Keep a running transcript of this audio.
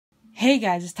Hey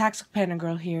guys, it's Toxic Panda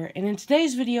Girl here, and in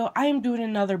today's video, I am doing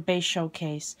another base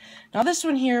showcase. Now this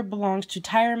one here belongs to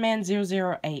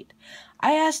TireMan008.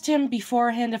 I asked him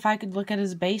beforehand if I could look at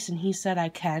his base, and he said I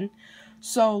can.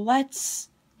 So let's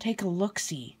take a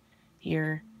look-see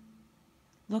here.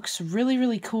 Looks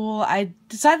really cool. I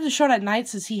decided to show it at night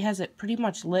since he has it pretty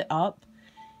much lit up.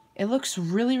 It looks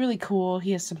really cool.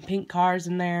 He has some pink cars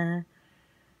in there.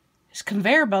 His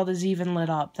conveyor belt is even lit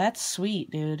up. That's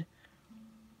sweet, dude.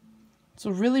 It's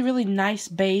a really nice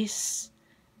base.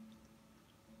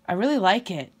 I really like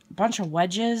it. A bunch of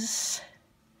wedges.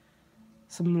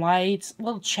 Some lights. A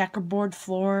little checkerboard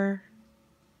floor.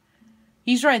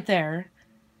 He's right there.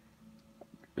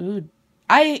 Ooh.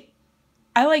 I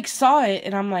like saw it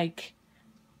and I'm like,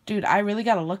 dude, I really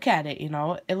gotta look at it, you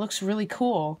know? It looks really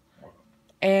cool.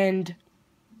 And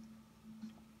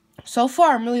so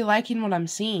far I'm really liking what I'm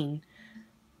seeing.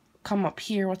 Come up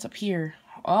here. What's up here?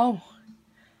 Oh.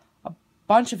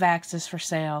 Bunch of axes for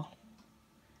sale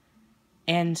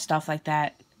and stuff like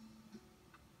that.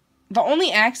 The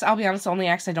only axe, I'll be honest, the only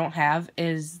axe I don't have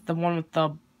is the one with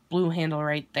the blue handle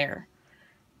right there.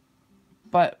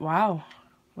 But wow,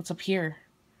 what's up here?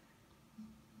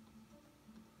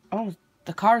 Oh,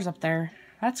 the car's up there.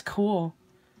 That's cool.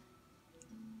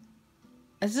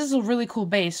 This is a really cool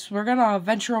base. We're gonna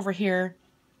venture over here.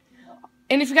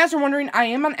 And if you guys are wondering, I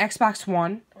am on Xbox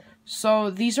One. So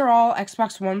these are all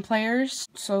Xbox One players.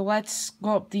 So let's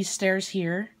go up these stairs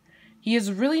here. He has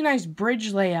a really nice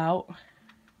bridge layout.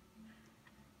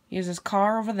 He has his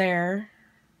car over there.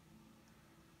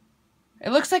 It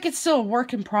looks like it's still a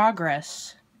work in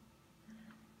progress.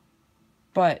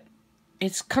 But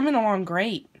it's coming along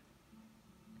great.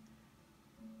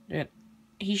 Dude,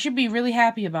 he should be really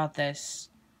happy about this.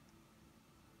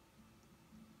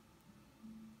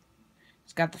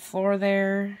 He's got the floor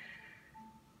there.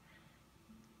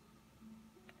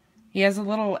 He has a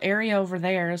little area over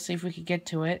there. Let's see if we can get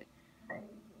to it.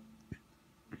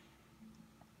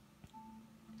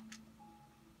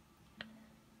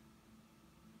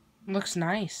 Looks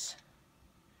nice.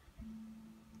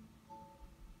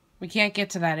 We can't get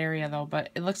to that area though, but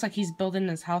it looks like he's building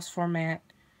his house format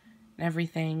and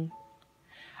everything.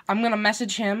 I'm gonna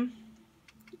message him.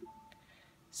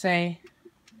 Say,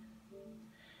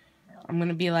 I'm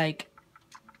gonna be like,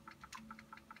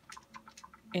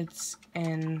 it's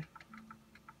an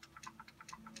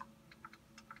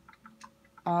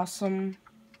awesome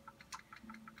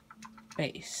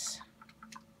base,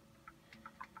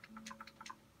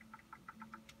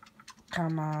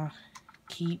 comma,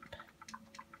 keep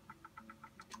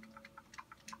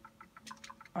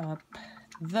up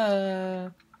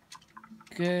the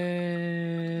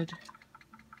good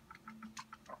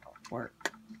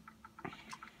work.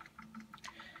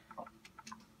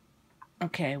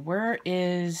 Okay, where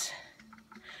is...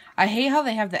 I hate how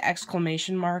they have the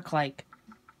exclamation mark, like,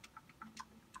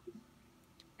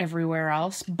 everywhere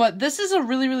else. But this is a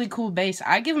really cool base.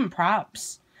 I give him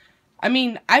props. I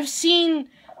mean, I've seen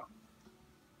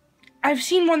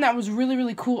one that was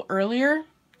really cool earlier.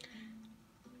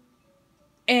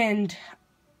 And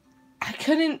I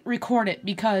couldn't record it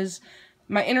because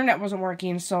my internet wasn't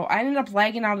working. So I ended up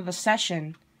lagging out of the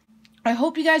session. I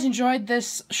hope you guys enjoyed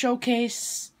this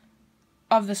showcase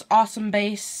of this awesome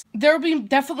base. There will be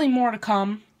definitely more to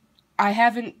come. I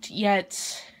haven't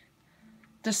yet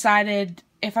decided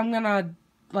if I'm gonna,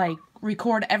 like,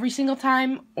 record every single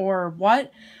time or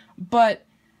what, but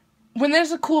when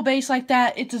there's a cool base like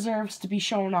that, it deserves to be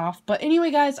shown off. But anyway,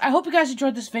 guys, I hope you guys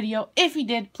enjoyed this video. If you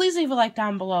did, please leave a like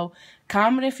down below,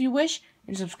 comment if you wish,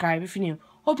 and subscribe if you're new.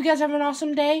 Hope you guys have an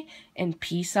awesome day, and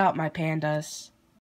peace out, my pandas.